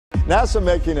NASA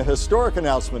making a historic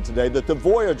announcement today that the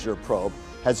Voyager probe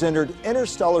has entered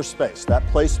interstellar space, that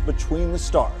place between the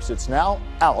stars. It's now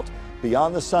out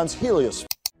beyond the sun's heliosphere.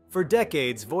 For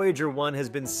decades, Voyager 1 has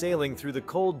been sailing through the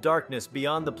cold darkness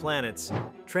beyond the planets,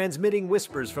 transmitting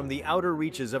whispers from the outer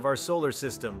reaches of our solar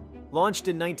system. Launched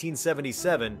in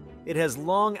 1977, it has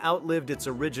long outlived its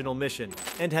original mission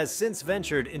and has since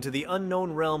ventured into the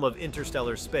unknown realm of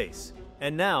interstellar space.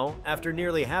 And now, after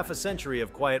nearly half a century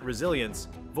of quiet resilience,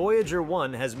 Voyager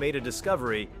 1 has made a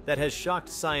discovery that has shocked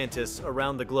scientists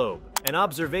around the globe. An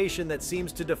observation that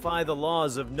seems to defy the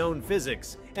laws of known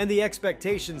physics and the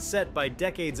expectations set by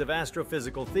decades of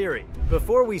astrophysical theory.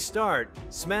 Before we start,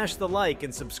 smash the like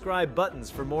and subscribe buttons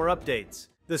for more updates.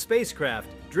 The spacecraft,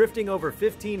 drifting over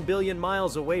 15 billion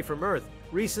miles away from Earth,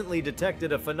 recently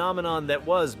detected a phenomenon that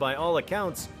was, by all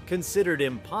accounts, considered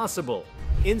impossible.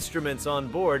 Instruments on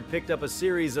board picked up a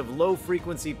series of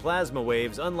low-frequency plasma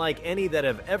waves unlike any that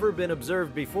have ever been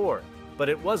observed before. But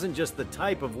it wasn't just the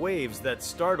type of waves that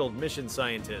startled mission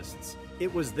scientists.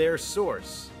 It was their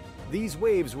source. These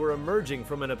waves were emerging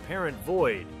from an apparent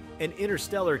void, an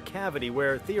interstellar cavity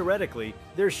where, theoretically,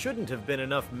 there shouldn't have been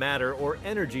enough matter or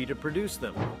energy to produce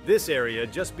them. This area,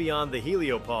 just beyond the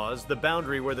heliopause, the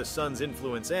boundary where the sun's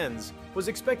influence ends, was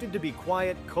expected to be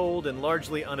quiet, cold, and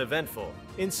largely uneventful.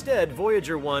 Instead,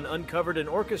 Voyager 1 uncovered an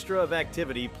orchestra of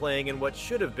activity playing in what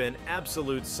should have been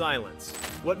absolute silence.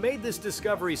 What made this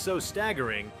discovery so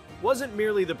staggering wasn't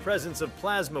merely the presence of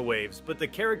plasma waves, but the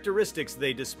characteristics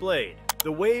they displayed.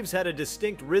 The waves had a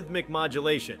distinct rhythmic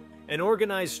modulation, an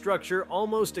organized structure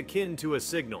almost akin to a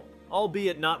signal,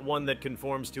 albeit not one that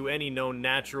conforms to any known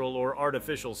natural or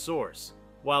artificial source.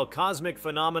 While cosmic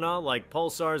phenomena like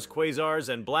pulsars, quasars,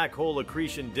 and black hole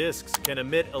accretion disks can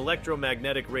emit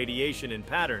electromagnetic radiation in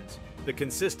patterns, the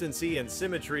consistency and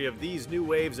symmetry of these new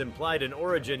waves implied an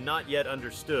origin not yet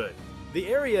understood. The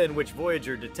area in which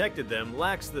Voyager detected them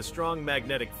lacks the strong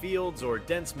magnetic fields or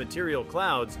dense material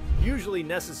clouds usually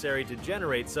necessary to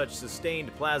generate such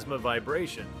sustained plasma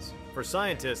vibrations. For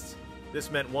scientists,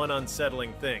 this meant one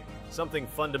unsettling thing. Something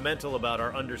fundamental about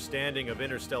our understanding of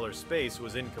interstellar space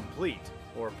was incomplete,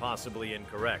 or possibly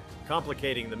incorrect.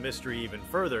 Complicating the mystery even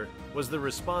further was the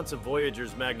response of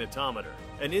Voyager's magnetometer,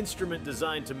 an instrument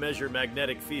designed to measure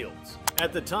magnetic fields.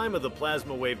 At the time of the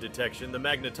plasma wave detection, the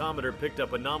magnetometer picked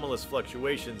up anomalous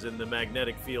fluctuations in the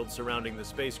magnetic field surrounding the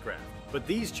spacecraft. But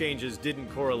these changes didn't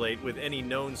correlate with any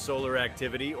known solar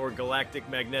activity or galactic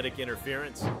magnetic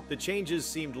interference. The changes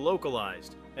seemed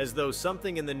localized, as though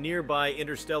something in the nearby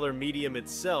interstellar medium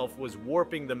itself was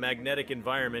warping the magnetic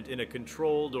environment in a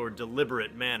controlled or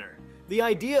deliberate manner. The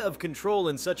idea of control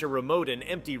in such a remote and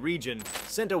empty region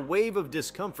sent a wave of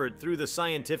discomfort through the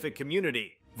scientific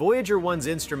community. Voyager 1's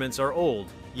instruments are old,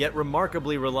 yet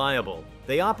remarkably reliable.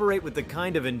 They operate with the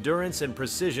kind of endurance and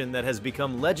precision that has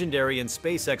become legendary in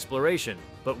space exploration.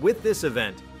 But with this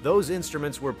event, those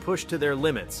instruments were pushed to their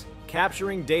limits,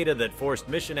 capturing data that forced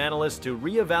mission analysts to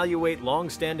reevaluate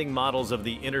long-standing models of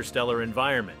the interstellar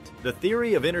environment. The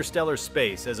theory of interstellar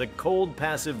space as a cold,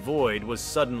 passive void was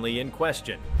suddenly in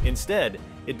question. Instead,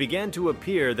 it began to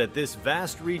appear that this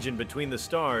vast region between the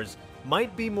stars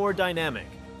might be more dynamic,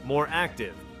 more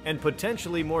active, and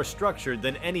potentially more structured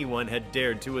than anyone had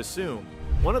dared to assume.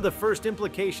 One of the first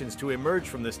implications to emerge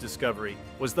from this discovery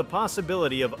was the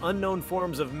possibility of unknown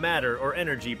forms of matter or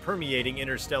energy permeating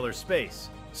interstellar space.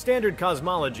 Standard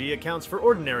cosmology accounts for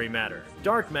ordinary matter,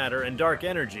 and dark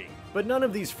energy, but none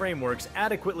of these frameworks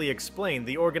adequately explain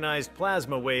the organized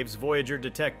plasma waves Voyager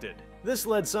detected. This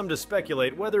led some to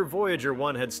speculate whether Voyager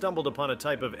 1 had stumbled upon a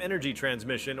type of energy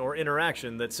transmission or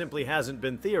interaction that simply hasn't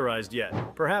been theorized yet.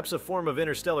 Perhaps a form of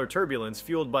interstellar turbulence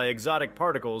fueled by exotic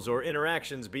particles or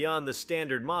interactions beyond the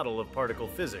standard model of particle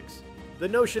physics. The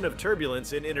notion of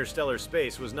turbulence in interstellar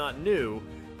space was not new,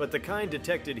 but the kind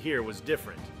detected here was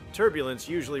different. Turbulence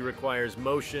usually requires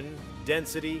motion,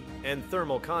 density, and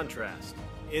thermal contrast.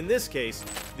 In this case,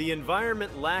 the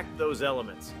environment lacked those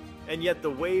elements, and yet the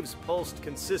waves pulsed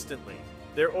consistently,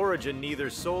 their origin neither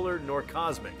solar nor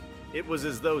cosmic. It was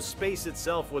as though space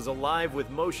itself was alive with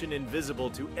motion invisible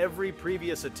to every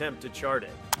previous attempt to chart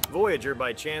it. Voyager,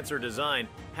 by chance or design,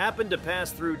 happened to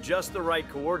pass through just the right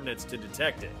coordinates to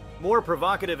detect it. More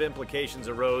provocative implications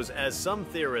arose as some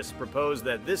theorists proposed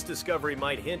that this discovery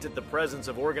might hint at the presence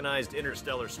of organized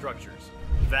interstellar structures.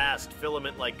 Vast,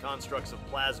 filament-like constructs of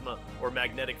plasma or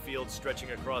magnetic fields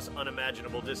stretching across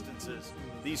unimaginable distances.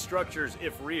 These structures,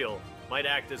 if real, might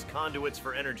act as conduits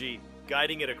for energy,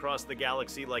 guiding it across the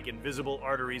galaxy like invisible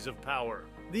arteries of power.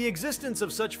 The existence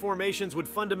of such formations would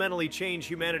fundamentally change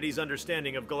humanity's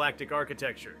understanding of galactic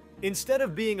architecture. Instead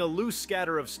of being a loose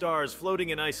scatter of stars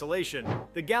floating in isolation,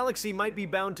 the galaxy might be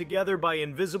bound together by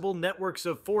invisible networks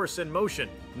of force and motion,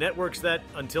 networks that,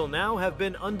 until now, have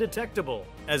been undetectable.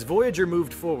 As Voyager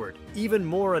moved forward, even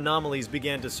more anomalies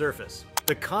began to surface.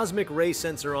 The cosmic ray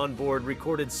sensor on board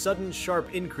recorded sudden,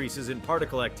 sharp increases in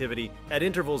particle activity at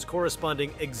intervals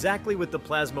corresponding exactly with the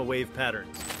plasma wave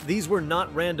patterns. These were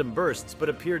not random bursts, but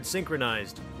appeared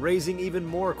synchronized, raising even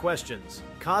more questions.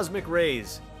 Cosmic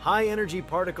rays, high-energy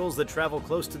particles that travel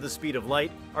close to the speed of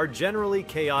light, are generally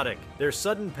chaotic. Their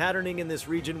sudden patterning in this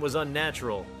region was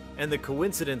unnatural, and the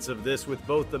coincidence of this with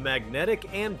both the magnetic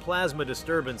and plasma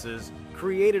disturbances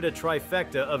created a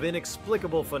trifecta of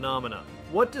inexplicable phenomena.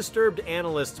 What disturbed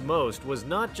analysts most was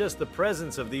not just the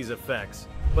presence of these effects,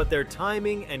 but their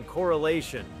timing and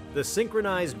correlation. The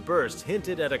synchronized bursts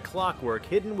hinted at a clockwork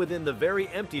hidden within the very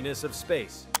emptiness of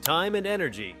space. Time and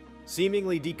energy,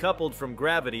 seemingly decoupled from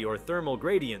gravity or thermal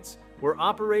gradients, were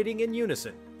operating in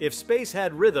unison. If space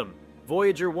had rhythm,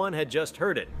 Voyager 1 had just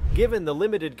heard it. Given the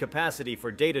limited capacity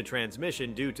for data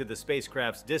transmission due to the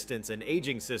spacecraft's distance and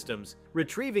aging systems,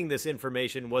 retrieving this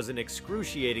information was an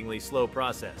excruciatingly slow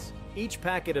process. Each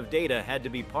packet of data had to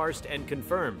be parsed and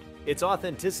confirmed, its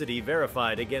authenticity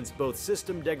verified against both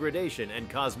system degradation and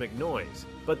cosmic noise.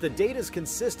 But the data's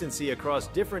consistency across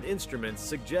different instruments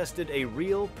suggested a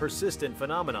real, persistent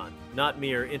phenomenon, not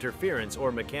mere interference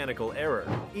or mechanical error.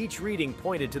 Each reading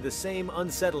pointed to the same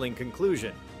unsettling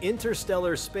conclusion: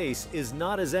 interstellar space is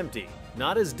not as empty,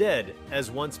 not as dead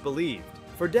as once believed.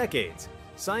 For decades,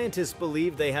 scientists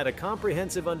believed they had a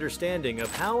comprehensive understanding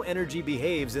of how energy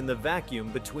behaves in the vacuum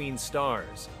between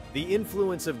stars. The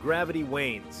influence of gravity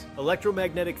wanes,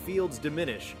 electromagnetic fields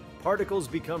diminish, particles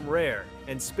become rare,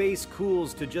 and space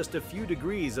cools to just a few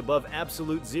degrees above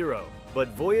absolute zero. But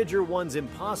Voyager 1's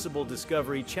impossible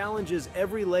discovery challenges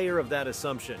every layer of that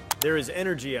assumption. There is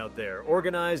energy out there,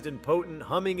 organized and potent,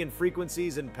 humming in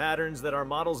frequencies and patterns that our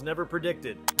models never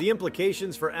predicted. The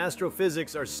implications for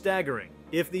astrophysics are staggering.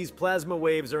 If these plasma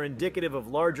waves are indicative of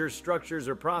larger structures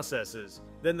or processes,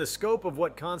 then the scope of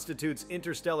what constitutes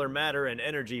interstellar matter and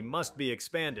energy must be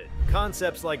expanded.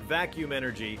 Concepts like vacuum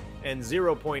energy and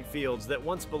zero-point fields that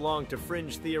once belonged to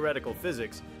fringe theoretical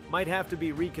physics might have to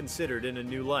be reconsidered in a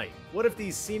new light. What if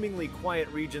these seemingly quiet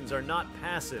regions are not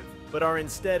passive, but are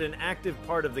instead an active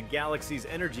part of the galaxy's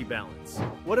energy balance?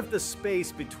 What if the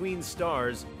space between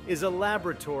stars is a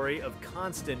laboratory of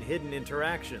constant hidden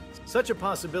interactions? Such a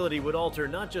possibility would alter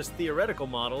not just theoretical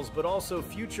models, but also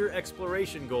future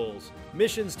exploration goals.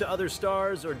 Missions to other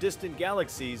stars or distant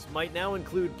galaxies might now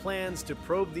include plans to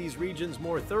probe these regions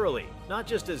more thoroughly, not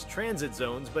just as transit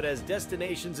zones, but as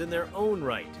destinations in their own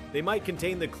right. They might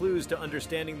contain the clues to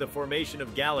understanding the formation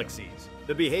of galaxies,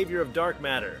 the behavior of dark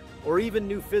matter, or even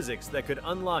new physics that could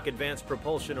unlock advanced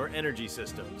propulsion or energy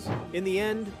systems. In the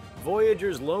end,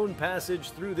 Voyager's lone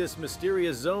passage through this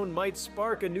mysterious zone might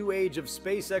spark a new age of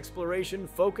space exploration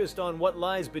focused on what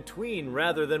lies between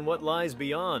rather than what lies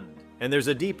beyond. And there's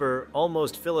a deeper,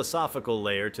 almost philosophical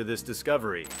layer to this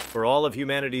discovery. For all of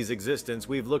humanity's existence,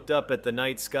 we've looked up at the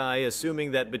night sky,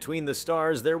 assuming that between the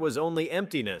stars there was only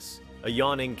emptiness, a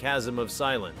yawning chasm of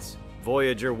silence.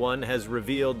 Voyager 1 has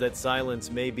revealed that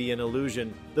silence may be an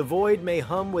illusion. The void may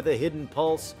hum with a hidden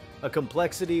pulse, a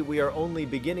complexity we are only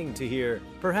beginning to hear.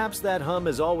 Perhaps that hum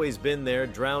has always been there,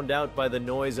 drowned out by the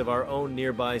noise of our own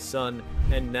nearby sun.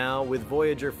 And now, with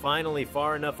Voyager finally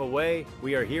far enough away,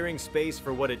 we are hearing space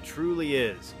for what it truly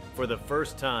is, for the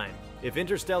first time. If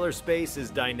interstellar space is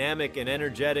dynamic and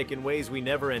energetic in ways we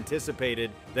never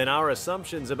anticipated, then our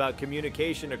assumptions about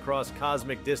communication across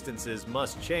cosmic distances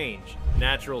must change.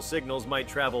 Natural signals might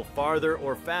travel farther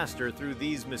or faster through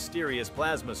these mysterious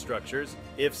plasma structures.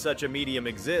 If such a medium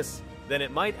exists, then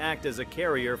it might act as a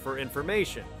carrier for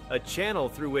information, a channel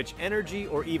through which energy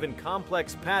or even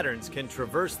complex patterns can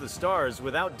traverse the stars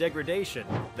without degradation.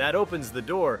 That opens the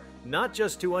door not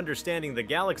just to understanding the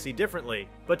galaxy differently,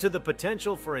 but to the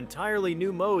potential for entirely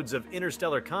new modes of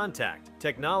interstellar contact,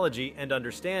 technology, and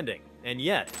understanding. And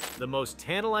yet, the most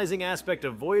tantalizing aspect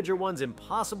of Voyager 1's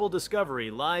impossible discovery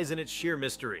lies in its sheer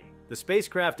mystery. The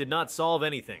spacecraft did not solve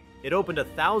anything. It opened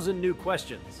 1,000 new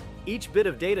questions. Each bit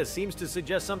of data seems to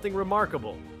suggest something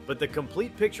remarkable, but the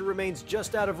complete picture remains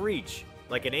just out of reach.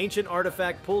 Like an ancient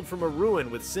artifact pulled from a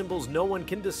ruin with symbols no one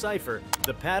can decipher,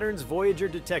 the patterns Voyager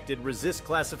detected resist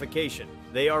classification.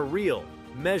 They are real,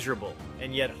 measurable,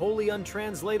 and yet wholly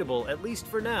untranslatable, at least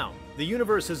for now. The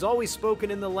universe has always spoken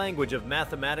in the language of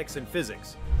mathematics and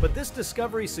physics, but this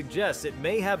discovery suggests it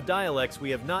may have dialects we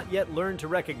have not yet learned to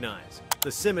recognize.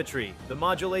 The symmetry, the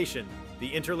modulation,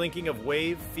 the interlinking of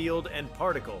wave, field, and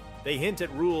particle. They hint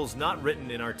at rules not written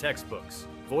in our textbooks.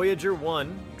 Voyager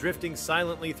 1, drifting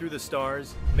silently through the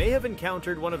stars, may have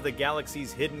encountered one of the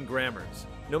galaxy's hidden grammars.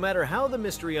 No matter how the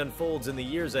mystery unfolds in the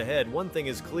years ahead, one thing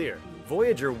is clear.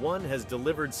 Voyager 1 has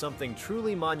delivered something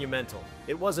truly monumental.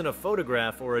 It wasn't a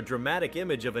photograph or a dramatic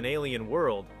image of an alien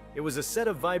world. It was a set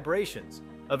of vibrations,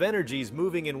 of energies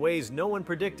moving in ways no one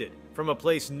predicted, from a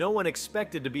place no one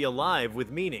expected to be alive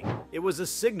with meaning. It was a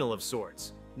signal of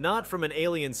sorts, not from an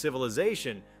alien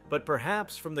civilization, but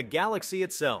perhaps from the galaxy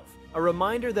itself. A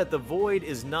reminder that the void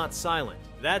is not silent,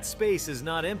 that space is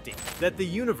not empty, that the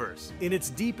universe, in its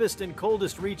deepest and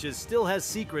coldest reaches, still has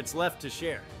secrets left to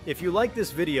share. If you like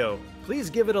this video, please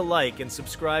give it a like and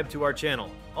subscribe to our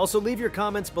channel. Also, leave your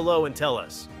comments below and tell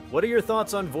us, what are your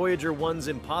thoughts on Voyager 1's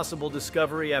impossible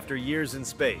discovery after years in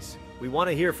space? We want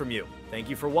to hear from you. Thank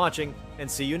you for watching, and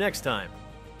see you next time.